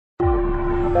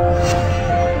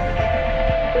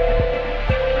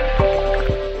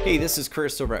Hey, this is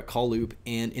Chris over at CallLoop,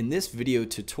 and in this video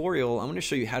tutorial, I'm going to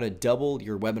show you how to double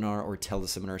your webinar or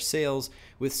teleseminar sales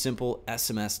with simple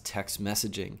SMS text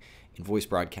messaging and voice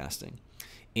broadcasting.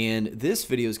 And this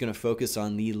video is going to focus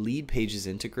on the Leadpages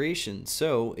integration.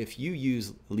 So if you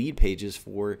use Leadpages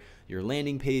for your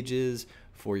landing pages,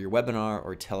 for your webinar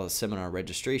or teleseminar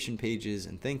registration pages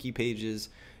and thank you pages,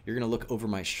 you're going to look over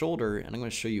my shoulder and I'm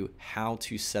going to show you how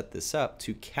to set this up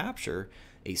to capture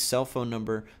a cell phone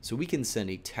number so we can send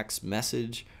a text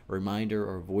message, reminder,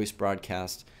 or voice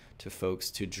broadcast to folks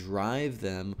to drive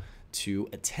them to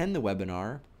attend the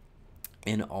webinar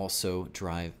and also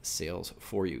drive sales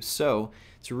for you. So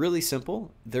it's really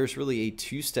simple. There's really a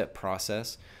two-step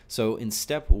process. So in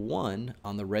step one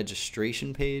on the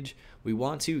registration page, we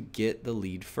want to get the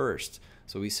lead first.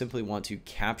 So we simply want to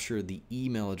capture the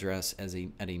email address at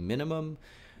a minimum,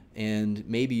 and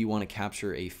maybe you want to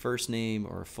capture a first name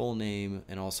or a full name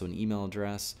and also an email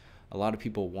address. A lot of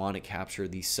people want to capture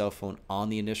the cell phone on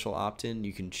the initial opt-in.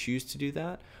 You can choose to do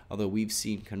that, although we've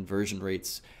seen conversion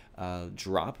rates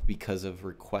drop because of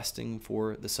requesting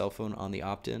for the cell phone on the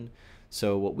opt-in.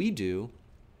 So what we do,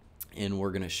 and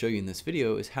we're going to show you in this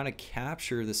video, is how to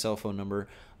capture the cell phone number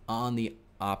on the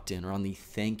opt-in or on the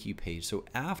thank you page. So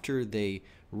after they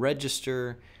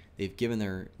register, they've given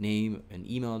their name and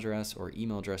email address or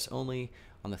email address only.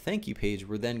 On the thank you page,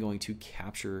 we're then going to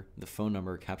capture the phone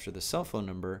number, capture the cell phone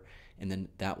number, and then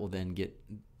that will then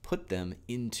put them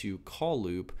into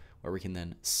CallLoop, where we can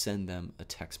then send them a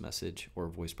text message or a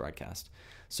voice broadcast.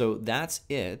 So that's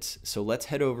it. So let's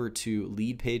head over to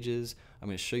Leadpages. I'm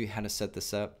going to show you how to set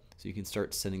this up so you can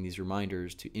start sending these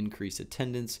reminders to increase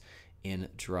attendance and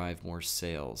drive more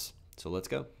sales. So let's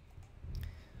go.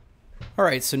 All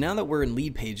right, so now that we're in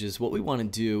Leadpages, what we want to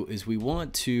do is we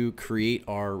want to create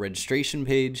our registration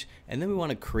page, and then we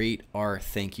want to create our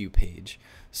thank you page.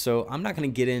 So I'm not going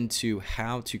to get into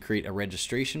how to create a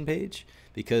registration page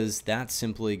because that's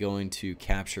simply going to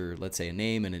capture, let's say, a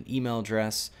name and an email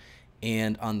address.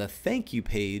 And on the thank you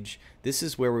page, this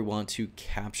is where we want to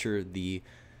capture the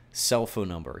cell phone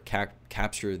number,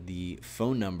 capture the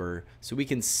phone number so we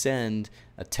can send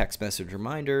a text message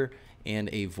reminder and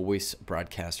a voice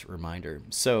broadcast reminder.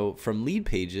 So from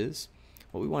Leadpages,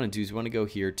 what we want to do is we want to go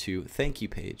here to thank you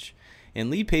page.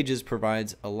 And Leadpages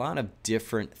provides a lot of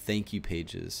different thank you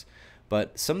pages,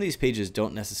 but some of these pages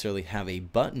don't necessarily have a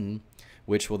button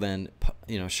which will then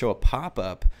show a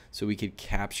pop-up so we could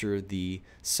capture the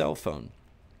cell phone.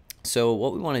 So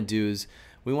what we want to do is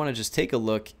we want to just take a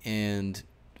look, and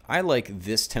I like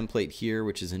this template here,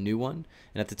 which is a new one.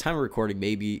 And at the time of recording,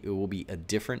 maybe it will be a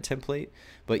different template,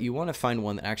 but you want to find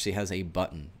one that actually has a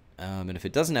button. And if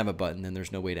it doesn't have a button, then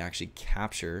there's no way to actually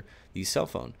capture the cell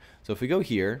phone. So if we go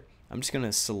here, I'm just going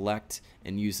to select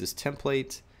and use this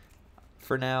template.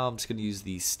 For now, I'm just going to use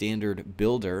the standard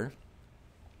builder.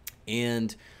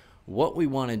 And what we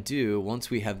want to do once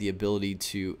we have the ability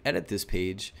to edit this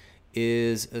page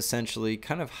is essentially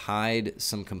kind of hide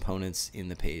some components in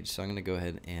the page. So I'm going to go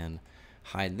ahead and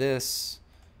hide this.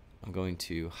 I'm going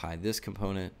to hide this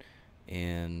component,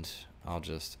 and I'll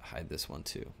just hide this one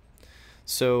too.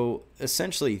 So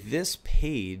essentially this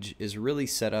page is really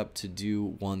set up to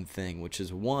do one thing, which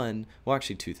is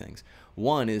actually two things.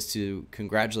 One is to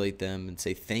congratulate them and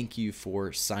say thank you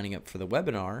for signing up for the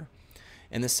webinar.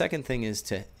 And the second thing is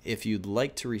if you'd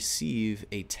like to receive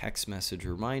a text message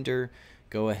reminder,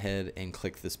 go ahead and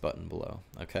click this button below.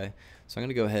 Okay, so I'm going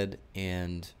to go ahead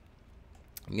and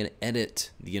I'm going to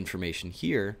edit the information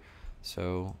here.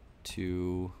 So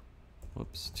to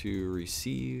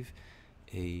receive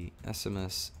a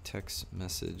SMS text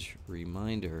message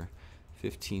reminder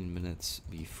 15 minutes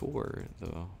before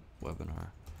the webinar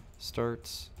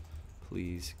starts,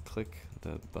 please click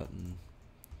the button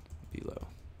below.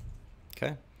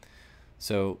 Okay,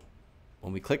 so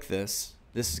when we click this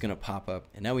is going to pop up,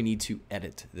 and now we need to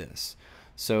edit this.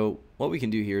 So what we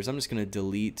can do here is I'm just going to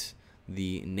delete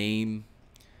the name.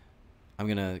 I'm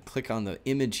going to click on the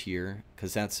image here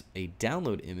because that's a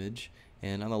download image,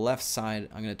 and on the left side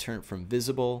I'm going to turn it from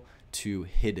visible to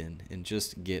hidden and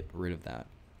just get rid of that.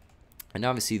 And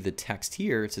obviously the text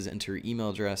here, it says enter your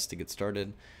email address to get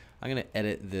started. I'm going to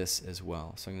edit this as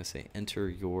well. So I'm going to say enter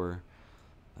your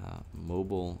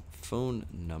mobile phone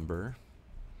number.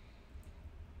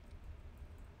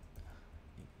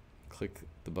 Click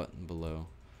the button below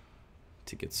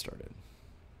to get started.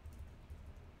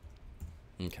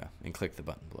 Okay, and click the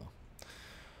button below.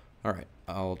 All right,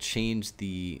 I'll change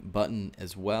the button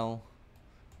as well.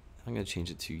 I'm going to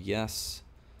change it to yes,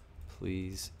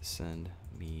 please send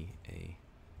me a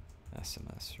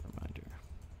SMS reminder.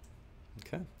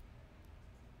 Okay.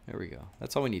 There we go.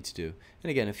 That's all we need to do.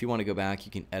 And again, if you want to go back,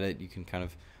 you can edit, you can kind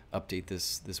of update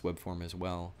this web form as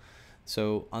well.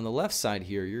 So on the left side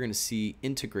here, you're going to see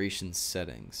integration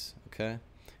settings, okay?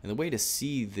 And the way to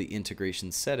see the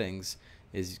integration settings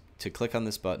is to click on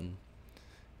this button,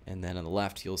 and then on the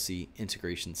left you'll see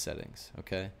integration settings,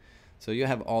 okay? So you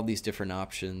have all these different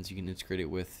options. You can integrate it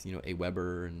with, you know,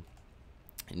 Aweber and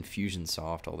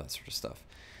Infusionsoft, all that sort of stuff.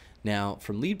 Now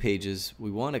from Leadpages,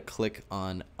 we want to click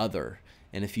on Other,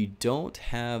 and if you don't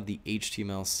have the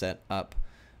HTML set up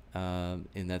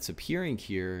and that's appearing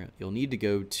here, you'll need to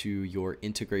go to your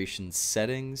integration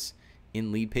settings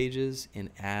in Leadpages and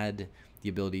add the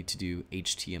ability to do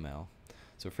HTML.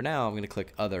 So for now, I'm going to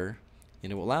click Other,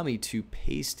 and it will allow me to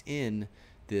paste in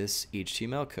this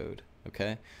HTML code.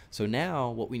 Okay, so now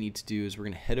what we need to do is we're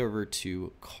going to head over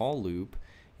to call loop,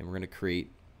 and we're going to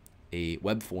create a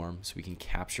web form so we can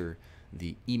capture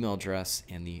the email address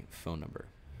and the phone number.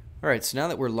 All right, so now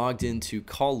that we're logged into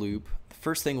call loop, the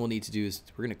first thing we'll need to do is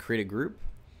we're going to create a group,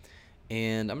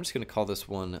 and I'm just going to call this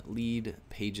one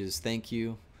Leadpages Thank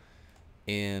You,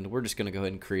 and we're just going to go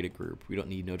ahead and create a group. We don't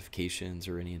need notifications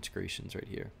or any integrations right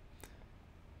here.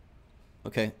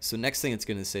 Okay, so next thing it's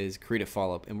going to say is create a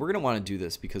follow-up, and we're going to want to do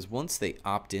this because once they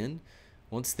opt in,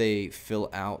 once they fill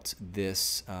out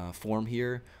this form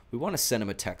here, we want to send them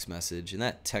a text message, and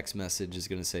that text message is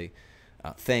going to say,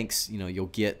 thanks, you know, you'll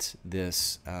get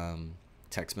this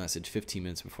text message 15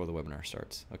 minutes before the webinar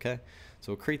starts. Okay,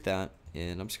 so we'll create that,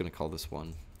 and I'm just going to call this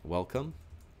one welcome,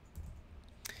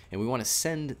 and we want to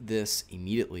send this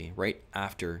immediately right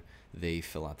after they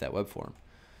fill out that web form.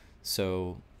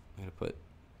 So I'm going to put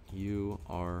you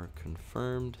are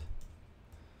confirmed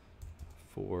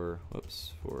for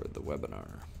the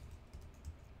webinar.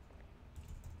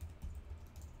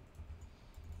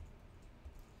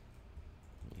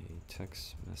 A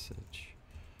text message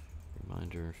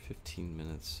reminder 15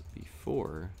 minutes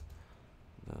before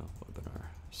the webinar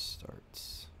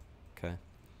starts. Okay.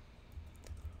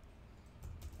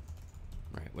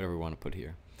 Right, whatever we want to put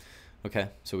here. Okay,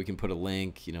 so we can put a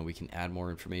link, you know, we can add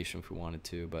more information if we wanted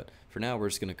to, but for now we're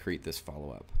just going to create this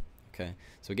follow-up. Okay,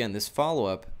 so again, this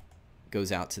follow-up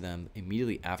goes out to them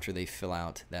immediately after they fill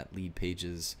out that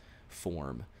Leadpages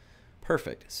form.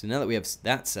 Perfect. So now that we have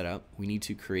that set up, we need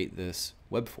to create this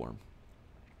web form.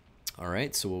 All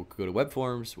right, so we'll go to web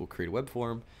forms, we'll create a web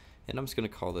form, and I'm just going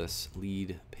to call this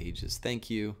Leadpages Thank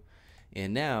You,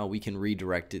 and now we can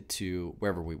redirect it to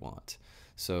wherever we want.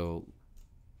 So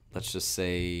let's just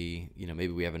say, you know,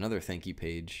 maybe we have another thank you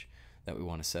page that we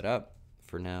want to set up.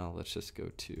 For now, let's just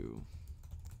go to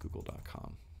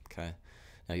google.com. Okay.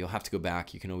 Now you'll have to go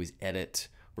back. You can always edit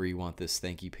where you want this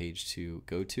thank you page to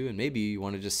go to, and maybe you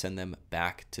want to just send them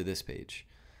back to this page.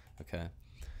 Okay.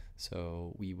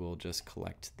 So we will just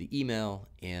collect the email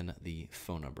and the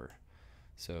phone number.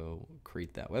 So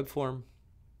create that web form,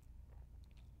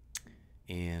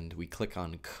 and we click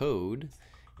on code,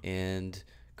 and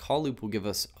call loop will give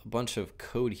us a bunch of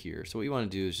code here. So what you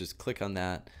want to do is just click on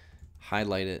that,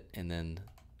 highlight it, and then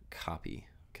copy.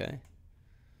 Okay,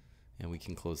 and we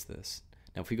can close this.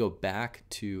 Now if we go back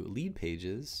to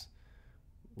Leadpages,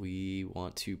 we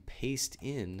want to paste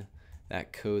in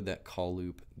that code that call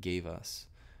loop gave us.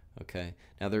 Okay,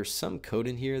 now there's some code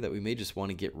in here that we may just want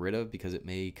to get rid of because it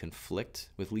may conflict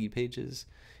with Leadpages,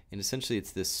 and essentially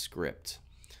it's this script.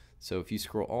 So if you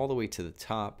scroll all the way to the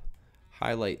top,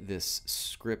 highlight this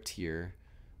script here,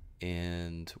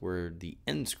 and where the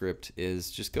end script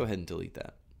is, just go ahead and delete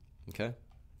that. Okay,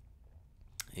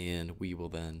 and we will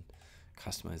then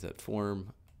customize that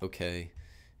form. Okay,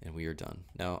 and we are done.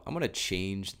 Now I'm going to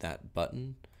change that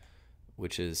button,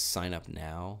 which is sign up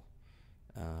now.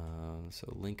 So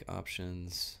link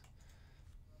options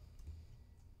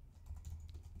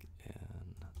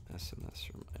and SMS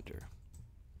reminder.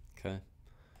 Okay,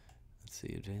 let's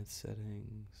see, advanced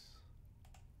settings.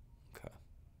 Okay,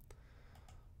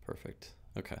 perfect.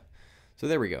 Okay, so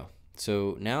there we go.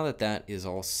 So now that that is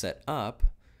all set up,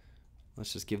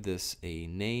 let's just give this a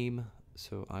name.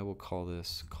 So I will call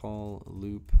this call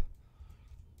loop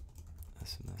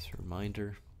SMS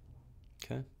reminder.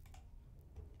 Okay,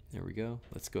 there we go.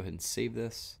 Let's go ahead and save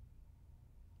this.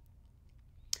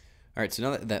 All right, so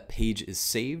now that that page is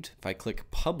saved, if I click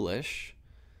publish,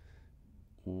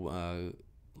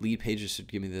 Leadpages should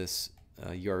give me this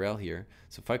URL here.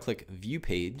 So if I click view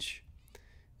page,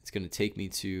 it's going to take me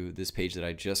to this page that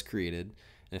I just created.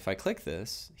 And if I click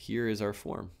this, here is our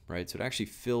form, right? So it actually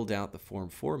filled out the form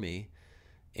for me,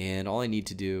 and all I need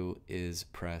to do is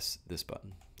press this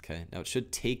button. Okay, now it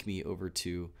should take me over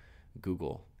to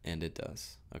Google, and it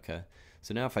does. Okay,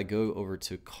 so now if I go over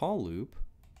to call loop,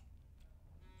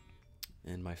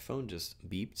 and my phone just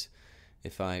beeped,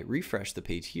 If I refresh the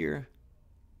page here,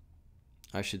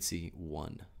 I should see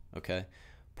 1. Okay,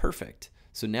 perfect.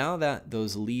 So now that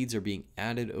those leads are being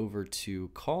added over to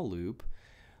Call Loop,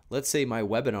 let's say my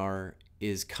webinar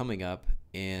is coming up,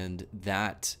 and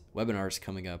that webinar is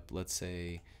coming up, let's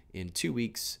say in 2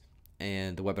 weeks,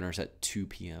 and the webinar is at 2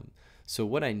 p.m. So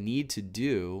what I need to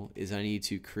do is I need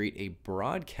to create a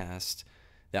broadcast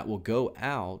that will go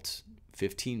out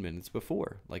 15 minutes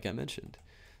before, like I mentioned.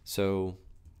 So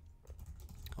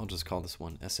I'll just call this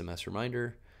one SMS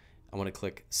reminder. I want to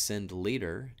click send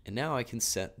later, and now I can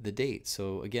set the date.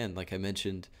 So again, like I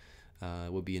mentioned,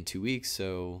 it will be in 2 weeks.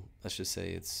 So let's just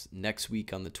say it's next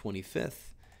week on the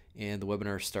 25th, and the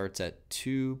webinar starts at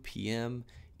 2 p.m.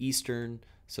 Eastern.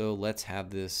 So let's have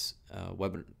this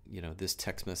this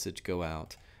text message go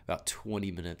out about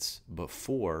 20 minutes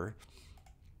before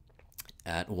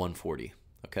at 1:40.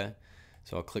 Okay,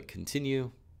 so I'll click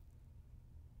continue,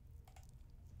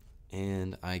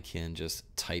 and I can just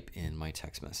type in my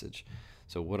text message.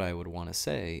 So what I would want to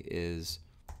say is,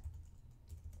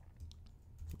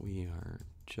 we are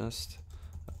just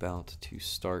about to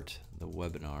start the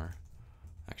webinar.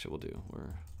 Actually,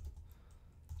 we're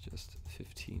just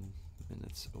 15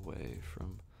 minutes away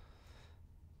from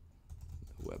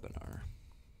the webinar.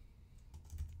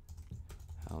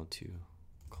 How to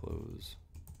close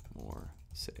more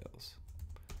sales.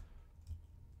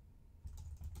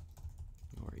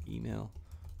 Or email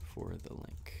for the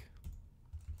link.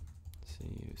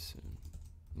 See you soon.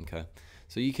 Okay,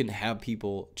 so you can have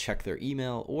people check their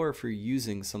email, or if you're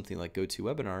using something like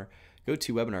GoToWebinar,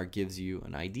 GoToWebinar gives you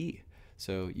an ID.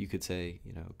 So you could say,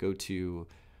 go to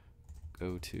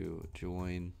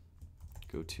join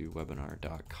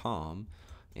GoToWebinar.com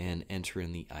and enter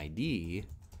in the ID,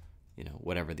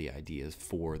 whatever the ID is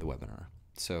for the webinar.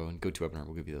 So in GoToWebinar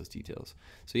will give you those details.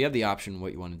 So you have the option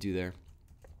what you want to do there.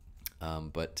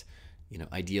 But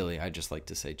ideally, I just like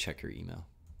to say check your email.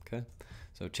 Okay,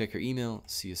 so check your email.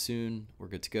 See you soon. We're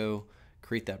good to go.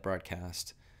 Create that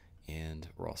broadcast, and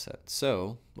we're all set.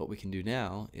 So what we can do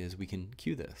now is we can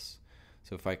queue this.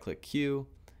 So if I click queue,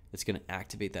 it's going to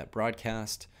activate that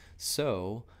broadcast.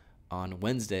 So on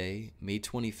Wednesday, May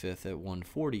 25th at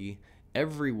 1:40,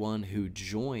 everyone who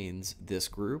joins this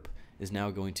group is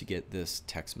now going to get this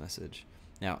text message.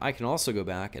 Now I can also go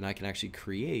back and I can actually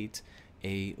create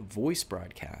a voice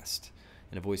broadcast,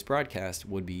 and a voice broadcast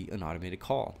would be an automated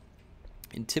call.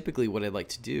 And typically what I'd like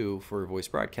to do for a voice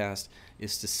broadcast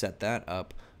is to set that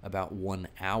up about 1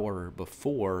 hour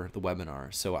before the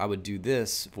webinar. So I would do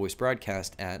this voice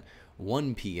broadcast at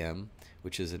 1 p.m.,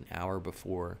 which is an hour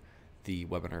before the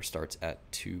webinar starts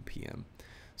at 2 p.m.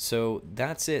 So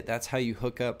that's it. That's how you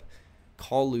hook up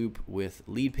Call Loop with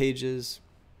Leadpages.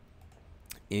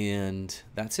 And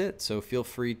that's it. So feel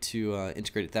free to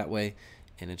integrate it that way,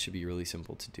 and it should be really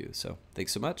simple to do. So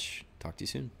thanks so much. Talk to you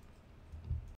soon.